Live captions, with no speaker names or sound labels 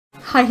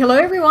Hi, hello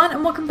everyone,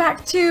 and welcome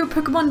back to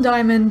Pokemon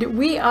Diamond.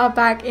 We are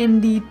back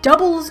in the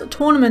Doubles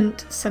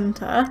Tournament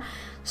Center.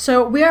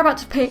 So we are about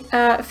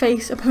to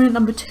face opponent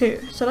number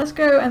 2. So let's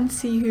go and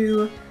see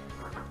who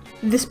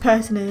this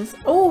person is.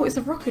 Oh, it's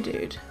a rocker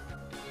dude.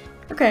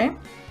 Okay.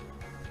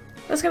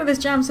 Let's get this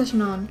jam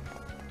session on.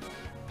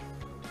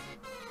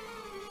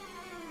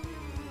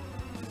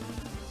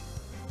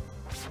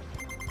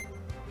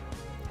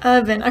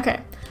 Irvin,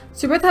 okay.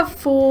 So we both have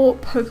 4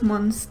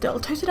 Pokemon still.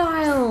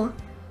 Totodile!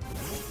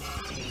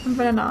 And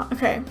Venonat,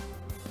 okay.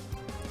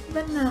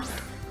 Venonat,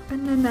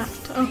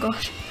 oh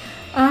gosh.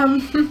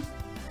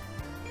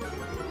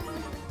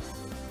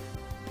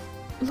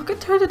 Look at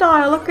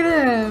Totodile, look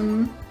at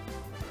him!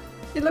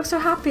 He looks so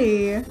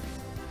happy!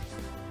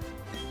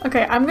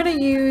 Okay, I'm gonna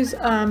use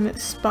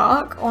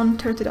Spark on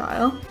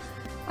Totodile,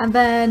 and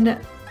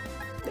then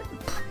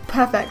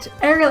perfect,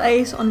 Aerial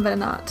Ace on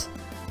Venonat.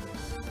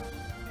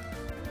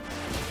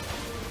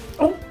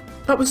 Oh,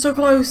 that was so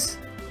close!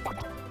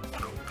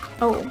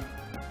 Oh.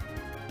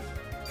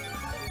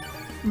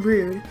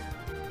 Rude.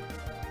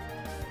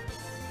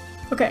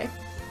 Okay.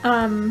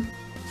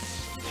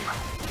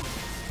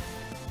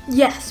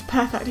 Yes,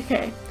 perfect,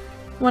 okay.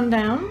 1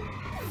 down.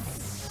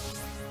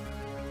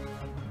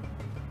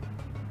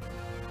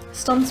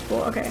 Stun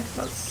Spore, okay,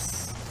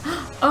 that's...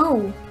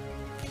 Oh!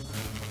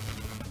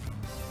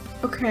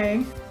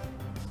 Okay.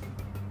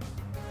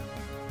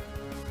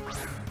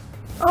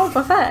 Oh,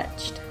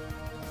 Farfetch'd!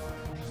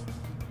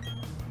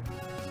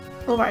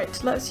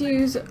 Alright, let's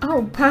use...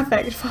 Oh,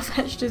 perfect,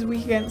 Farfetch'd is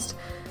weak against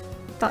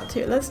that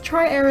too. Let's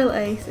try Aerial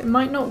Ace. It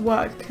might not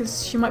work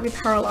because she might be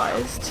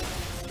paralyzed.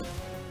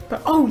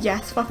 But oh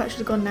yes, Farfetch'd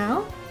has gone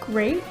now.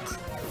 Great.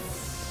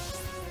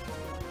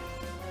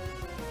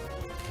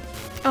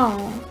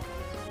 Oh.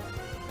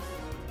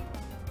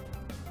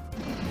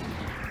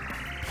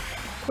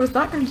 What's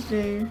that going to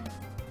do?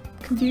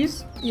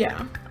 Confused?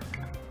 Yeah.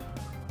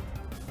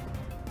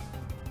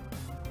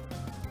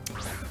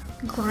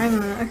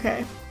 Grimer,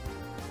 okay.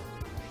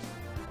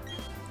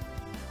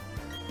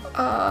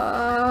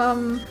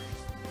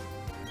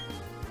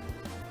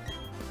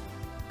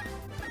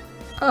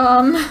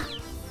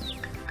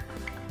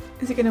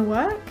 Is it gonna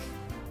work?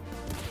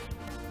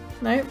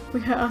 Nope, we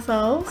hurt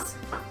ourselves.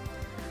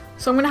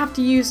 So I'm gonna have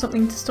to use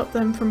something to stop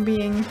them from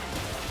being,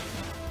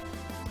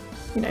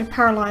 you know,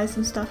 paralyzed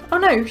and stuff. Oh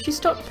no, she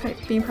stopped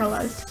being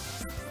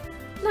paralyzed.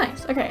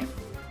 Nice, okay.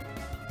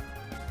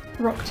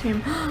 Rock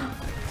Tomb.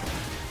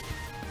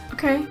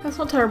 Okay, that's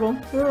not terrible.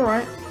 We're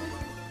alright.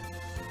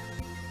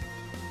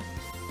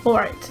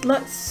 Alright,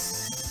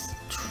 let's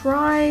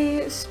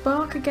try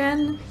Spark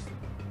again.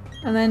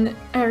 And then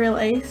Aerial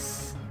Ace.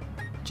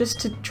 Just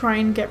to try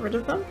and get rid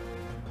of them.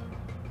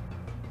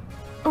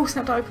 Oh,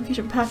 snapped out of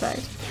confusion.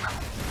 Perfect.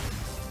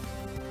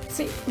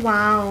 See,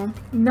 wow.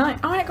 Nice.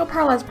 Oh, I got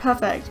paralyzed.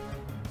 Perfect.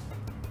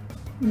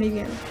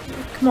 Maybe.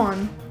 Come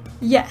on.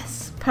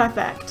 Yes.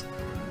 Perfect.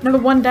 Number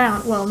 1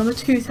 down. Well, number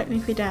 2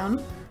 technically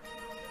down.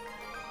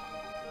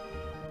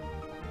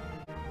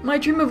 My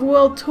dream of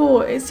world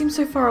tour. It seems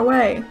so far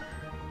away.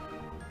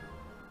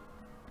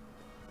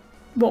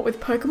 What, with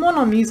Pokemon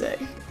or music?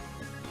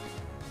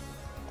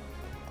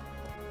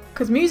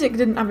 Because music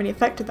didn't have any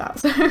effect to that,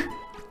 so...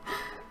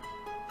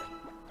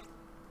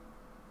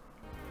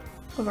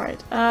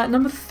 Alright,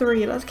 number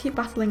 3, let's keep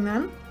battling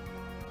them.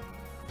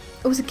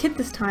 It was a kid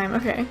this time,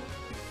 okay.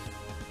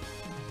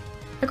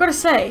 I gotta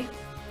say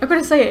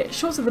it,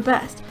 shorts are the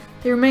best.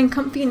 They remain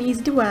comfy and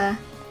easy to wear.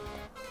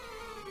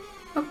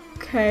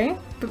 Okay,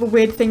 bit of a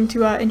weird thing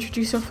to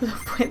introduce off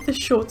with the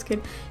shorts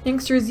kid.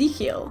 Youngster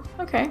Ezekiel,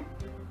 okay.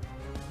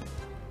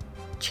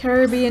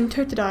 Cherubi and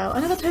Totodile,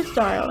 another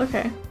Totodile,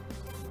 okay.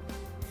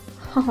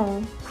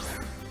 Oh.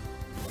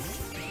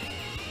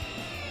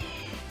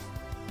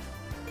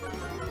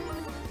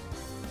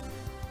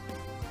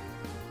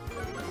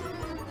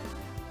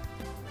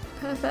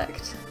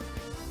 Perfect.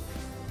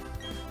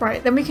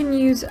 Right, then we can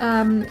use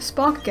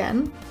Spark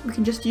again. We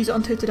can just use it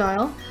on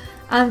Totodile.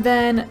 And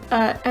then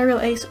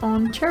Aerial Ace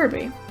on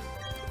Cherubi.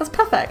 That's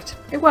perfect.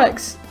 It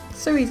works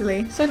so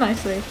easily, so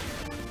nicely.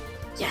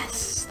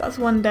 Yes, that's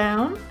 1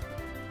 down.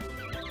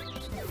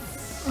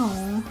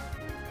 Oh.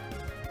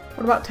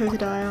 What about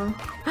Totodile?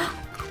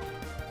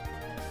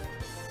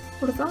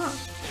 What is that?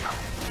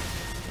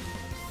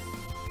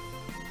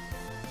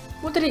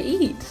 What did it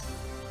eat?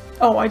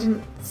 Oh, I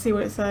didn't see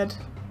what it said.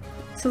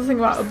 Something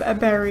about a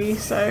berry,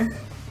 so...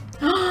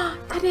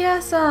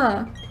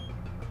 Teddiursa!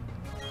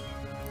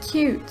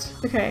 Cute.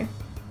 Okay.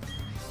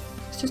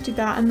 Let's just do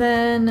that. And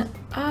then...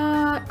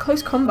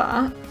 Close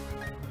combat.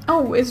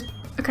 Oh, is...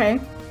 Okay.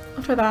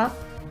 I'll try that.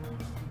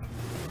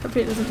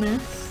 Hopefully it doesn't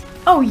miss.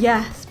 Oh,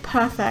 yes!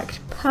 Perfect.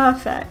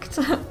 Perfect.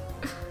 A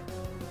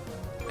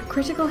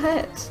critical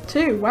hit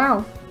too,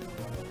 wow.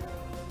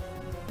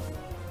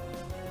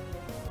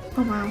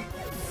 Oh wow.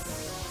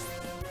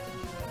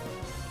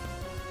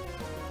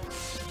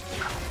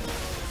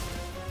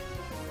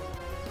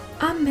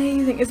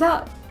 Amazing.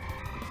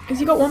 Has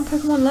he got 1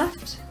 Pokemon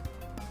left?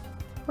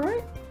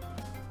 Right?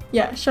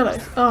 Yeah,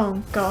 Shellos.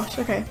 Oh gosh,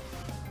 okay.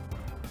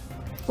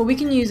 Well, we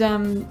can use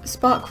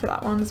Spark for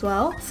that one as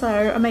well,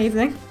 so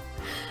amazing.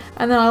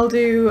 And then I'll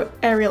do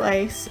Aerial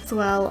Ace as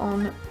well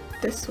on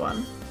this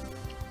one.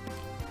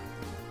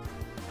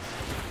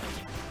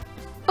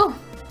 Oh,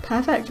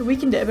 perfect. We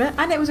weakened it a bit,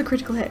 and it was a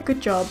critical hit.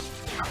 Good job.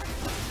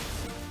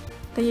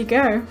 There you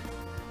go.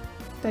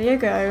 There you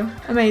go.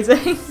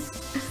 Amazing.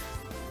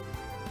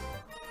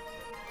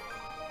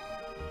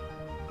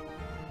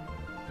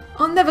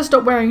 I'll never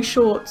stop wearing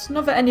shorts.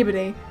 Not for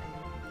anybody.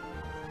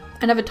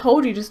 I never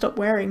told you to stop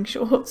wearing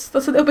shorts.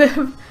 That's a little bit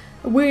of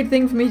a weird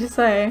thing for me to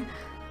say.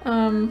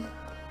 Okay,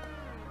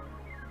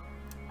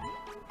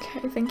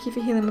 thank you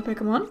for healing my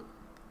Pokemon.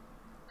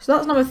 So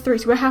that's number 3,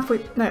 so we're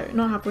halfway- no,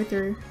 not halfway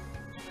through.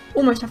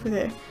 Almost halfway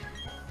through.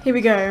 Here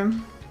we go.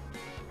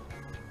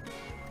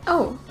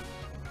 Oh.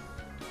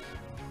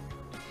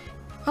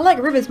 I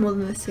like rivers more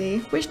than the sea.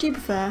 Which do you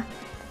prefer?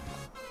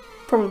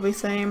 Probably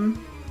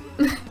same.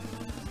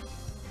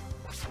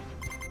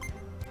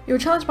 You were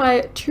challenged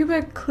by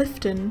Tuber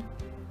Clifton.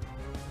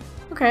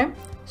 Okay.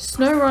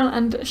 Snow-run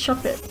and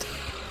Shuppet.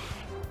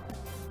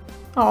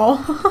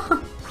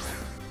 Oh.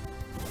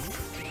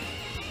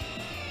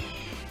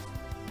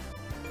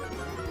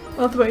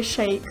 I love the way it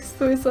shakes.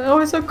 So it's like, oh,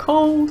 it's so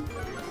cold.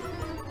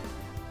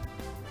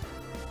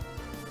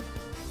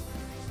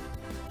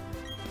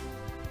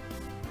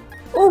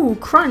 Oh,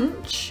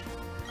 Crunch.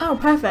 Oh,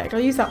 perfect. I'll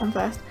use that one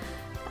first.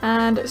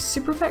 And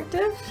super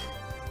effective.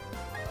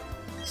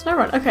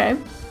 Snow-run. Okay.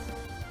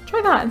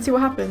 Try that and see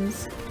what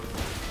happens.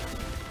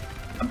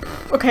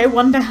 Okay,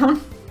 1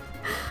 down.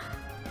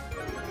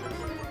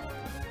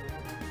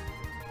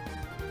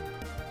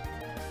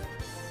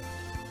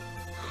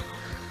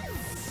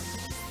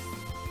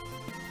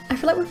 I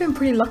feel like we've been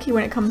pretty lucky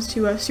when it comes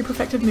to super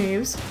effective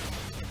moves.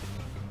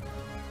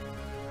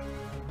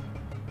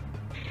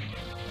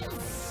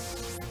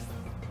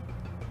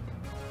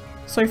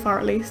 So far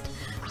at least.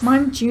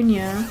 Mime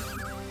Jr.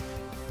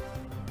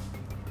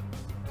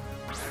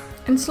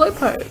 And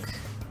Slowpoke.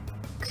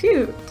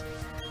 Cute.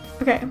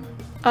 Okay.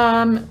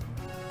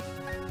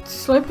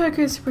 Slowpoke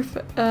is what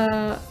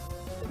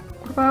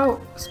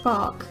about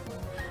Spark?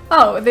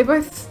 Oh, they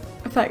both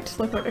affect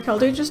Slowpoke. Okay, I'll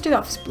just do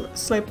that for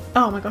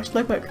oh my gosh,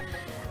 Slowpoke.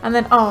 And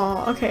then,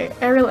 oh, okay,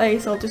 Aerial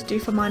Ace I'll just do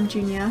for Mime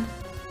Jr.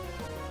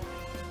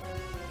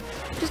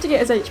 Just to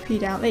get his HP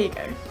down. There you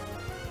go.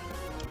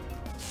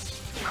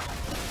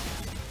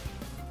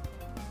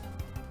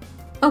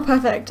 Oh,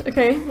 perfect.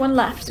 Okay, 1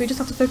 left. So we just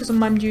have to focus on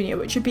Mime Jr.,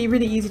 which should be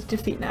really easy to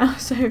defeat now.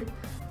 So,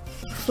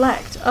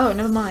 Reflect. Oh,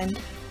 never mind.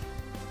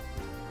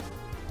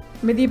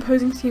 Made the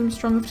opposing team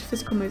stronger to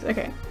physical moves.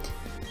 Okay.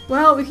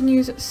 Well, we can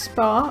use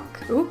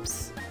Spark.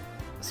 Oops.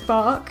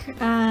 Spark.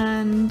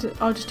 And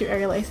I'll just do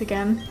Aerial Ace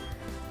again.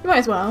 You might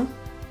as well.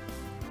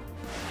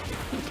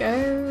 There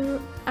you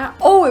go.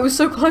 Oh, it was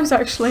so close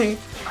actually.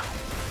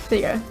 There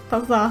you go. That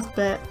was the last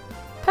bit.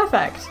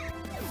 Perfect.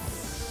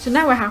 So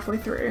now we're halfway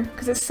through.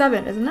 Because it's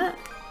 7, isn't it?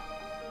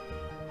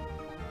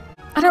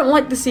 I don't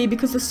like the sea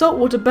because the salt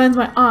water burns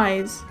my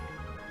eyes.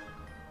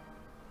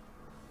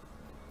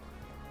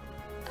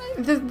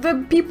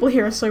 The people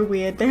here are so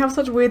weird. They have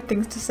such weird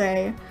things to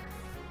say.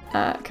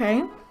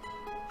 Okay.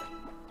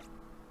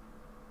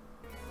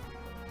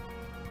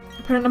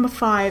 Opponent number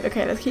 5.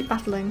 Okay, let's keep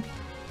battling.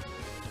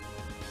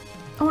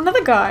 Oh,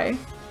 another guy.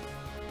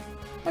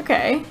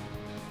 Okay.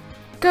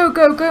 Go,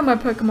 go, go, my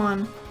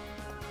Pokemon.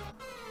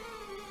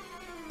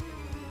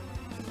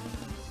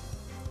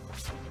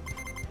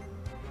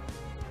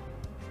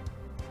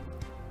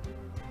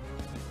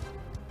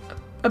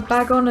 A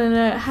Bagon and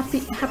a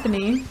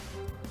Happiny.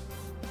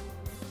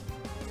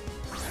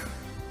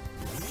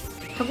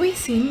 Have we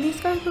seen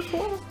these guys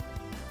before?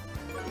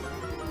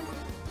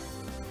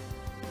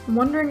 I'm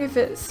wondering if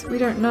it's... we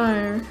don't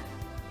know.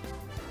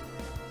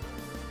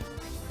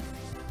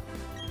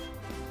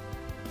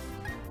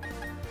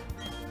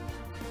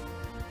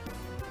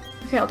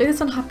 Okay, I'll do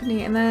this on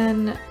Happiny and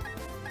then...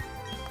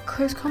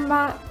 Close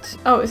combat...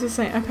 Oh, it's the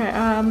same. Okay,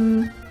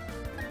 I'll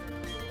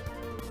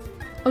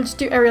just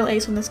do Aerial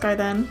Ace on this guy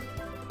then.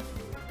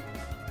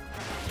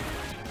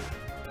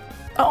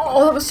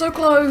 Oh, that was so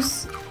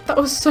close! That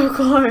was so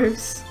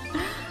close!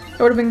 It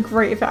would have been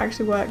great if it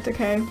actually worked,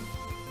 okay.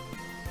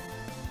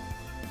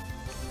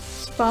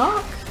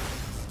 Spark?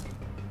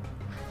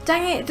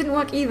 Dang it, it didn't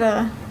work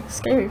either.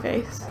 Scary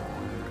face.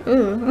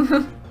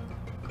 Ooh.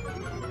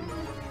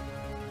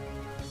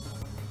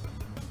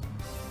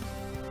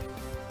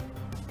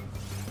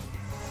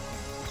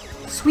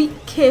 Sweet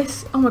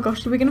kiss. Oh my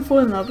gosh, are we gonna fall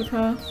in love with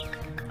her?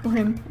 Or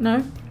him?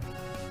 No?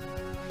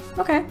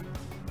 Okay.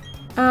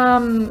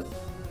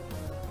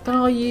 Then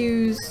I'll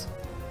use...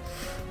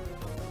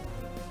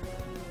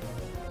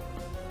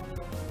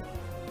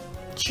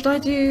 Should I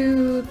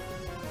do...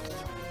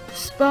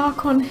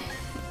 Spark on...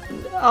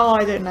 Oh,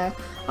 I don't know.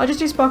 I'll just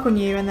do Spark on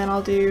you and then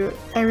I'll do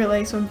Aerial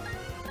Ace on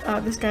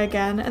this guy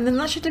again. And then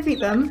that should defeat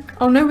them.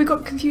 Oh no, we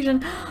got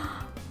confusion.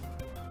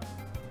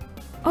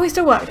 Oh, it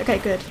still worked. Okay,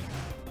 good.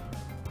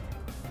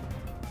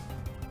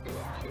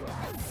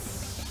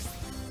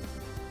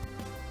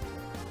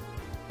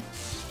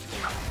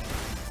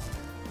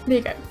 There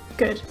you go.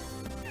 Good.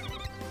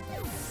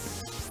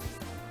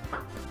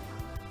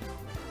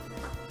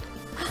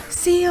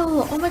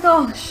 Seal! Oh my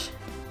gosh!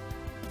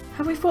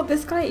 Have we fought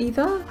this guy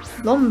either?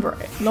 Lombre.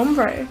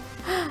 Lombre.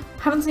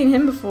 Haven't seen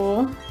him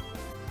before.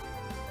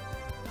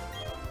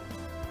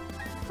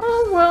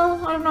 Oh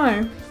well, I don't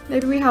know.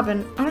 Maybe we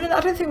haven't. I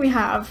don't think we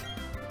have.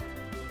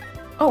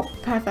 Oh,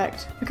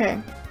 perfect.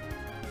 Okay.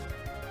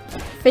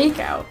 Fake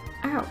out.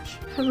 Ouch.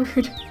 How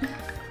rude.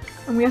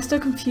 And we are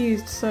still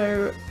confused,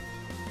 so...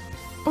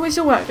 Oh, it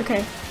still worked.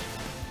 Okay.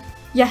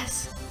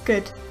 Yes.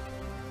 Good.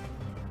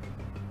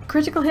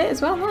 Critical hit as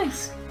well.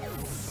 Nice.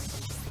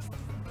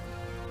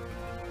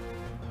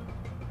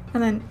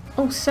 And then...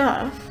 Oh,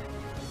 Surf.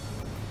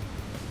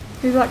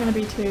 Who's that going to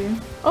be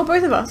to? Oh,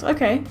 both of us.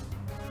 Okay.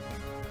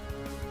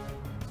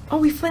 Oh,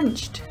 we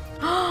flinched.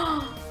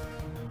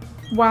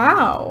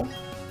 Wow.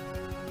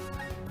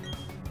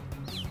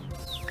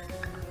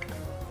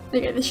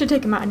 Okay, this should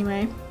take him out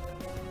anyway.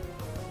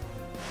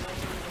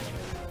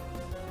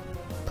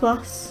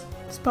 Plus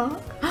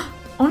spark.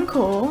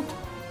 Encore.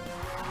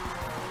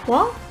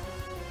 What?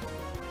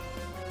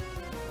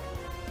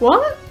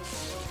 What?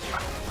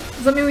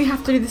 Does that mean we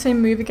have to do the same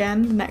move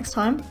again the next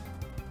time?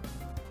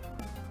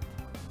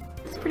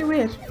 It's pretty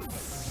weird.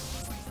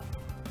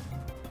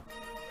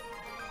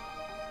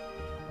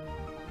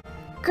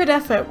 Good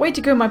effort. Way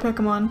to go, my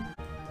Pokemon.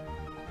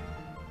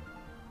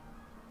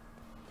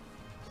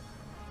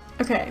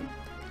 Okay.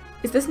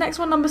 Is this next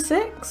one number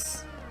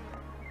 6?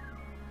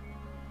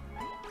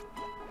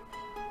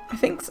 I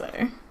think so.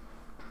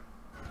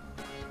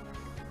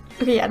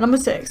 Okay, yeah, number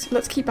 6.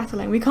 Let's keep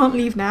battling. We can't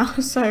leave now,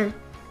 so...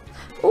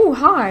 Oh,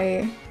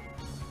 hi!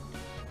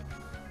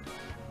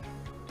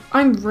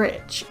 I'm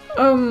rich.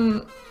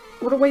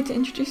 What a way to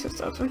introduce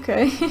yourself.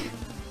 Okay.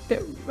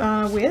 Bit,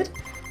 weird.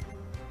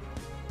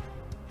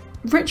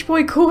 Rich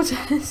boy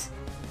Cortez!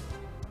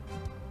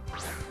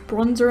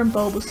 Bronzer and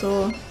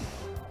Bulbasaur.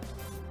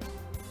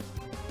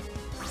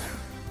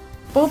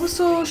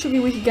 Bulbasaur should be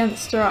weak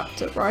against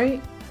Staraptor,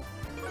 right?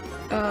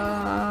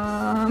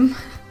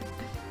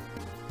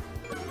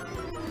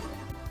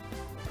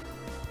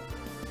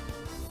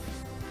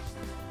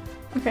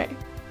 Okay.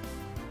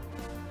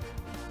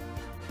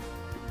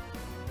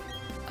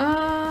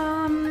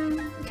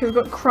 Okay, we've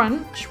got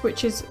Crunch,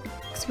 which is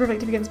super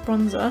effective against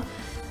Bronzer.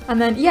 And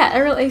then, yeah,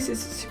 Aerial Ace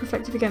is super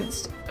effective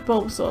against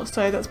Bulbasaur,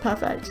 so that's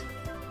perfect.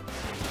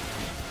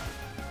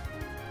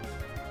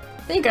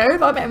 There you go,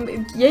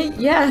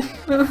 yeah.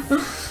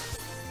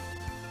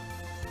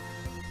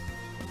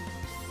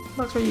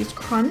 That's where I used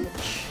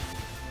Crunch.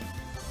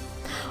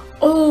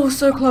 Oh,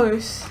 so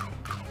close.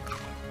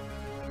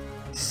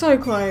 So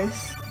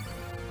close.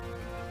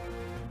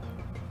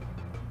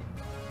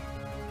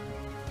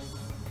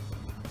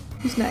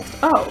 Who's next?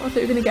 Oh, I thought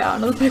we were gonna get out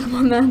another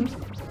Pokemon then.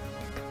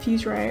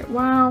 Confuse rate.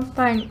 Wow,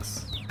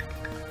 thanks.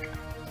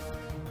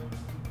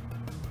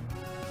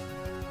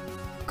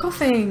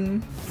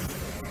 Coughing.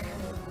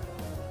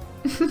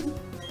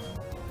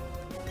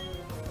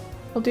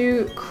 I'll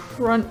do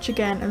Crunch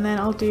again and then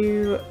I'll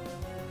do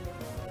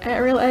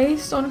Aerial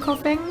Ace on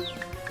Coughing.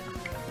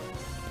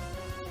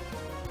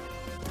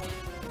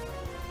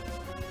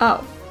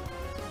 Oh.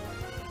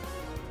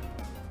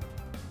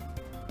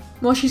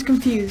 Well, she's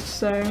confused,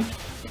 so...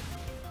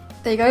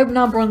 There you go,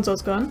 now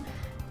Bronzor's gone.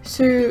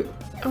 So,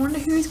 I wonder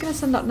who he's going to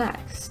send up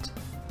next.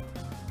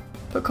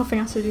 But Coughing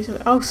has to do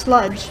something. Oh,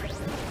 Sludge.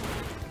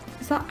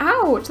 Is that-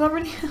 ouch! Is that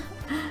really-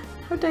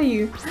 How dare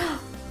you?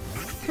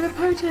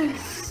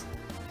 Hippopotas!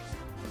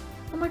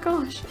 Oh my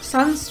gosh.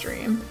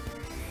 Sandstream.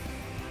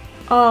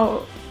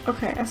 Oh,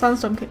 okay, a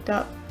Sandstorm kicked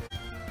up.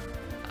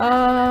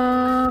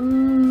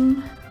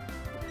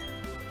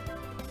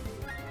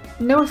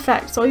 No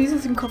effect, so I'll use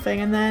this in Coughing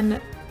and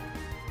then...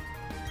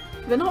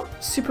 They're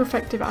not super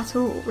effective at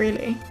all,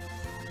 really.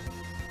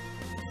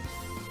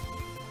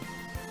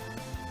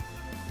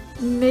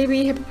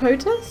 Maybe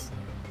Hippopotas?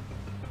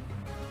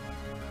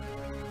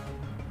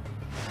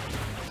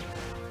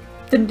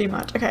 Didn't do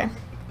much, okay.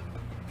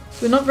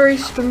 So we're not very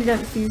strong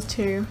against these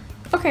two.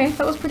 Okay,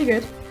 that was pretty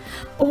good.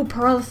 Oh,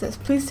 Paralysis.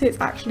 Please say it's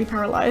actually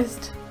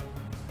paralysed.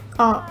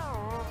 Oh.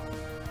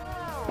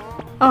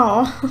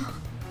 Oh.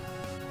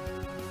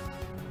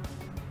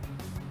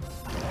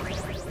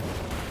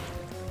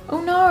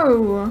 Oh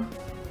no!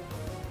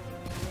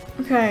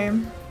 Okay.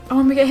 Oh,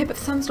 and we get hit with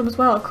the Sandstorm as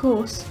well, of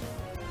course.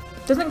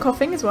 Doesn't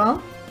Coughing as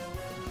well?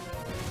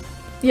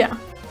 Yeah.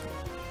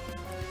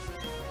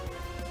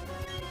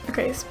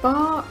 Okay,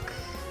 Spark.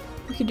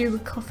 We could do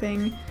with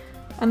Coughing.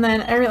 And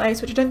then Aerial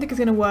Ace, which I don't think is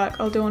going to work,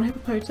 I'll do on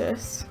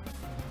Hippopotas.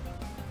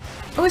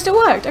 Oh, it still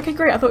worked! Okay,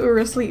 great. I thought we were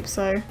asleep,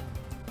 so...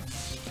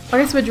 I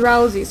guess we're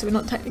drowsy, so we're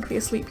not technically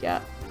asleep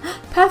yet.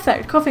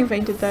 Perfect! Coughing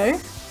fainted, though.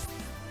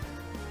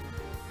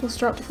 We'll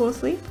start to fall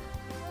asleep.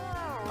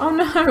 Oh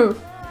no!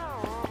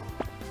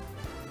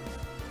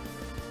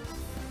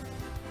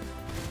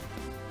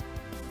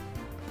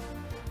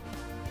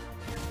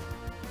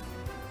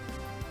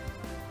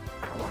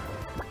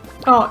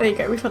 Oh, there you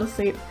go, we fell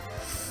asleep.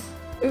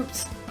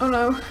 Oops. Oh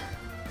no.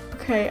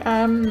 Okay,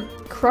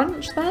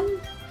 Crunch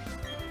then?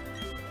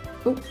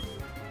 Oop.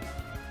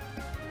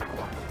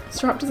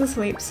 Staraptor's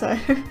asleep, so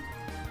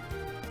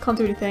can't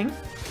do anything.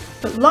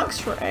 But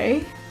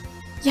Luxray,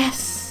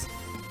 yes!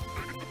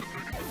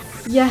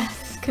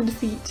 Yes, can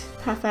defeat.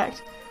 Perfect.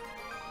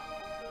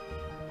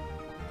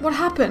 What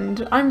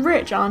happened? I'm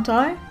rich, aren't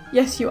I?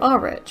 Yes, you are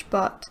rich,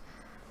 but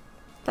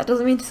that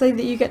doesn't mean to say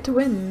that you get to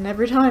win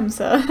every time,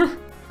 sir.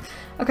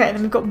 Okay,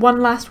 then we've got one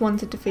last one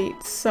to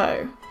defeat,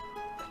 so...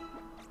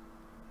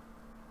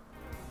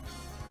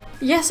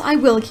 Yes, I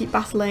will keep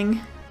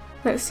battling.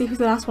 Let's see who's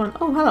the last one.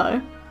 Oh,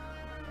 hello.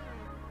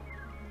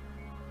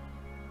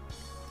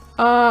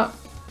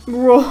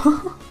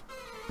 Raw.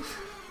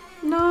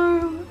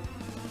 No.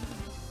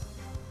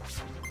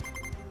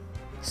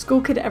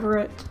 School Kid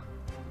Everett.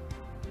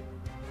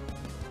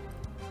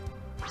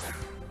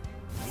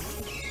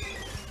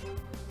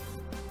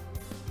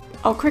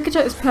 Oh, Cricketer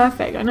is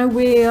perfect. I know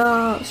we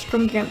are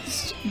strong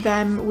against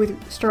them with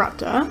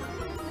Staraptor.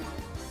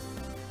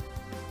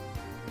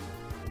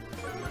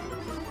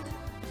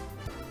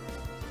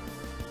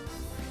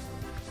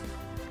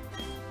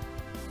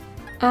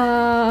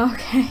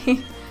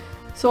 Okay.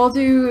 So I'll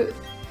do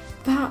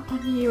that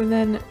on you and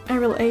then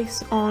Aerial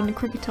Ace on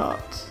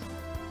Cricketot.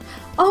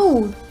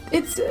 Oh,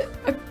 it's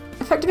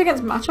effective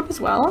against matchup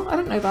as well? I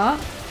didn't know that.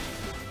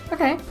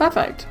 Okay,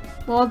 perfect.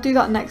 Well, I'll do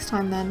that next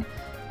time then.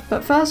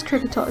 But first,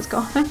 Cricketot is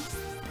gone.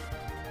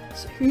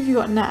 So who have you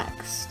got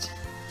next?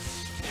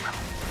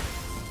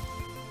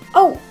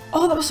 Oh!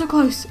 Oh, that was so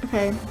close!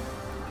 Okay.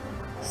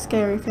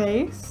 Scary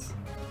Face.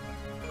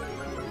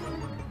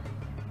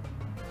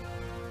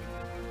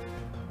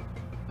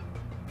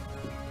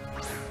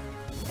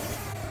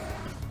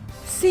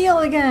 Seal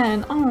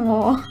again!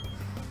 Oh.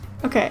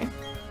 Okay.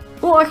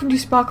 Oh, I can do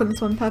Spark on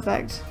this one.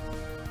 Perfect.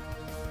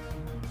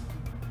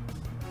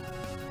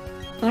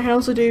 And I can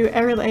also do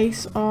Aerial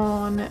Ace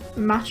on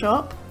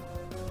Matchup.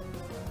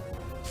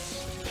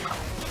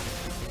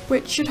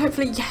 Which should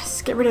hopefully,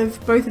 yes, get rid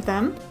of both of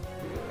them.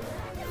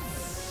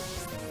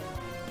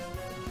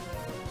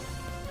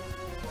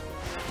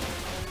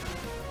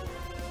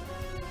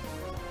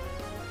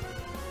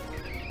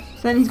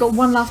 So then he's got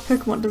one last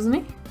Pokemon, doesn't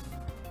he?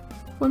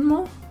 One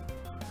more?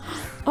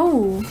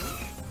 Oh!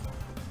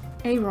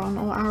 Aaron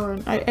or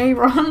Aaron.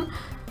 Aaron.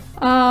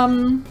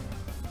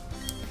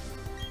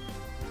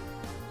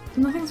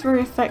 Nothing's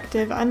very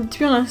effective, and to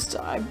be honest,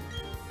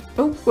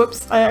 oh,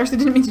 whoops, I actually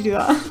didn't mean to do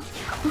that.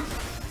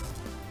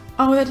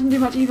 Oh, that didn't do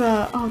much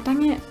either. Oh,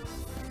 dang it.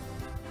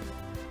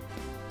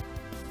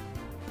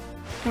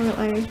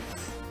 Aerial Ace.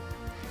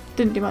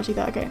 Didn't do much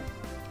either, okay.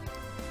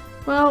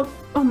 Well,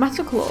 oh,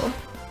 Metal Claw.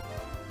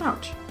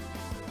 Ouch.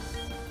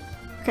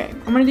 Okay,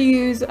 I'm gonna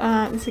use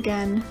this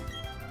again.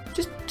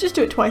 Just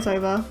do it twice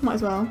over, might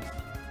as well.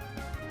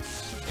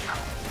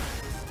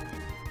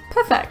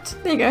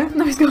 Perfect! There you go,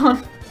 now he's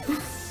gone.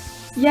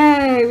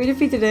 Yay, we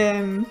defeated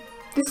him.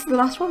 This is the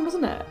last one,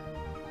 wasn't it?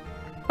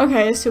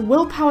 Okay, so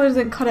willpower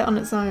doesn't cut it on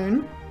its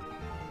own.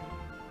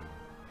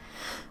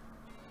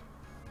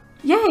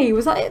 Yay,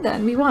 was that it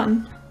then? We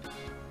won.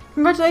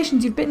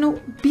 Congratulations, you've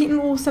beaten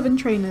all 7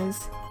 trainers.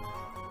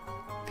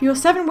 For your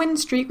 7-win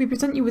streak, we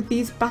present you with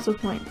these battle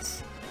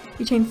points.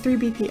 You chain 3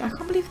 BP. I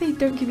can't believe they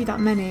don't give you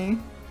that many.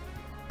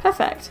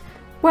 Perfect.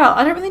 Well,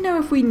 I don't really know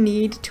if we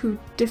need to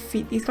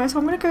defeat these guys, so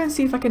I'm gonna go and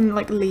see if I can,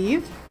 like,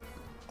 leave.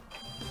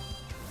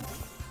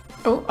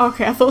 Oh,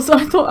 okay, I thought so.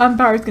 I thought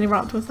Barry was gonna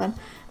run up to us then.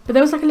 But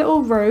there was like a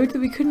little road that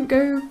we couldn't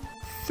go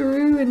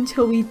through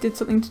until we did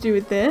something to do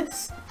with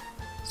this.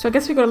 So I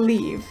guess we gotta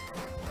leave.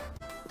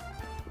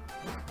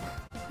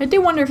 I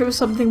do wonder if it was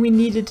something we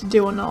needed to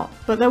do or not,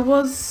 but there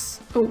was...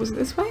 Oh, was it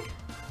this way?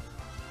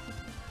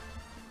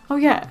 Oh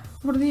yeah.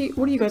 What do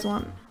you guys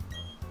want?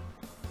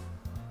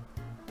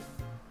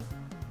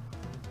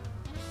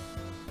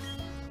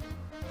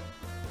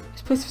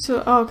 This place is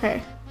so... Oh,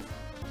 okay.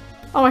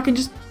 Oh, I can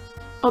just...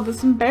 Oh,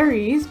 there's some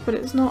berries, but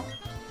it's not...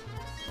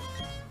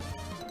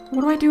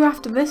 What do I do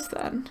after this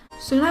then?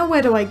 So now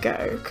where do I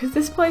go? Because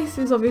this place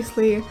is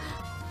obviously...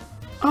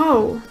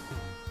 Oh!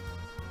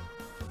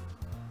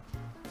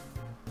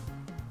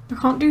 I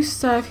can't do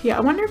surf here.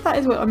 I wonder if that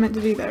is what I meant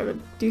to do though.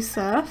 Do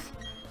surf?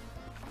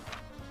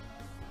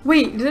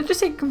 Wait, did it just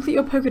say complete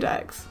your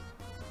Pokedex?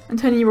 And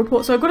turn in your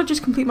report. So I've got to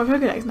just complete my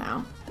Pokedex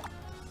now.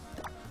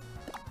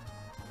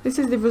 This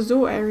is the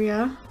resort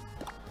area.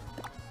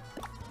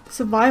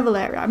 Survival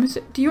area.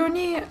 Do you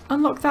only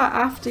unlock that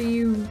after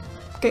you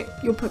get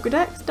your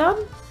Pokedex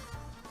done?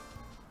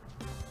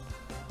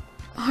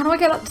 How do I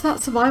get up to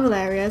that survival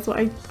area is what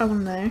I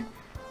want to know.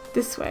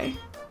 This way.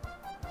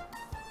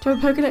 Do you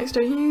have a Pokedex,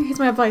 don't you? Here's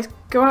my advice.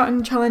 Go out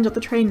and challenge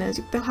other trainers.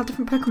 They'll have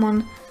different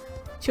Pokemon.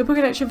 So your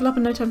Pokedex should fill up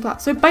in no time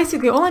flat. So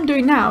basically all I'm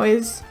doing now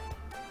is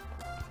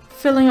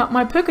filling up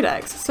my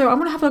Pokedex. So I'm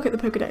going to have a look at the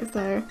Pokedex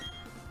though.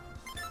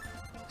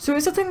 So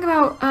it's something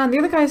about, the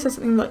other guy says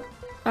something that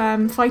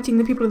fighting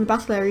the people in the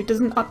battle area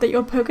doesn't update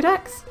your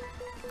Pokedex.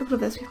 Look at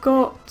this, we've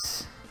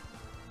got...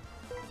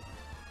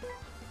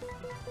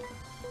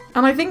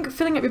 And I think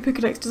filling up your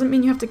Pokedex doesn't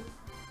mean you have to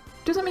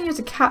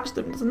catch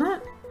them, doesn't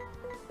it?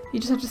 You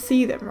just have to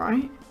see them,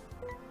 right?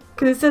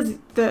 Because it says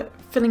that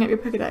filling up your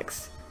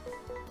Pokedex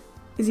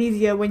is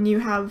easier when you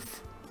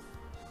have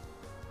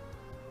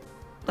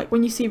like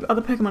when you see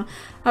other Pokemon,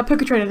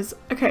 Poke trainers.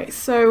 Okay,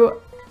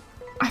 so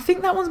I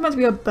think that one's meant to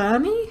be a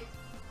Burmy.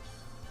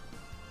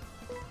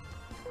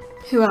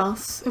 Who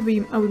else are we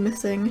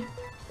missing?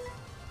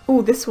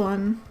 Oh, this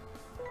one.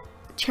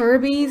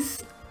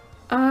 Cherubies.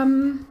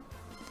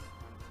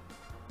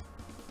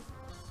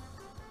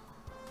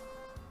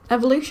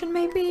 Evolution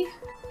maybe?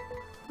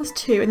 That's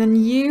 2. And then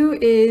you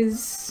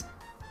is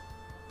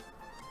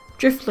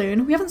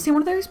Drifloon. We haven't seen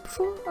one of those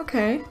before?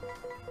 Okay.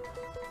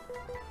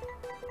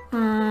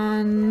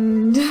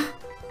 And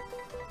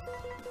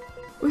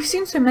we've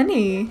seen so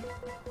many.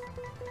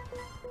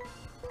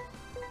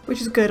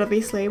 Which is good,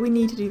 obviously. We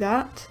need to do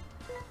that.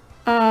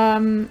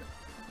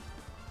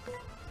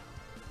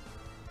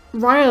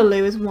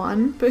 Riolu is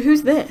one, but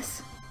who's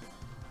this?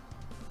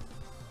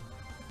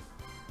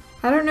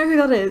 I don't know who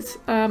that is.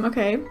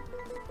 Okay.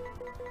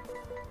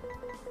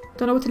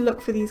 Don't know what to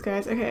look for these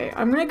guys. Okay,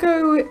 I'm gonna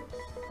go...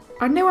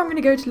 I know I'm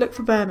gonna go to look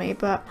for Burmy,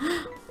 but...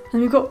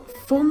 And we've got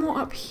 4 more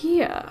up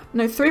here.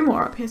 No, 3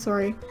 more up here,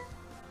 sorry.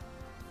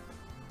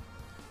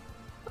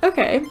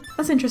 Okay,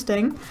 that's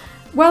interesting.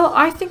 Well,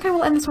 I think I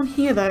will end this one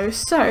here though.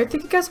 So,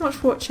 thank you guys so much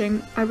for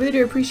watching. I really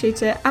do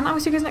appreciate it, and I will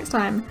see you guys next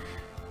time.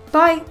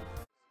 Bye!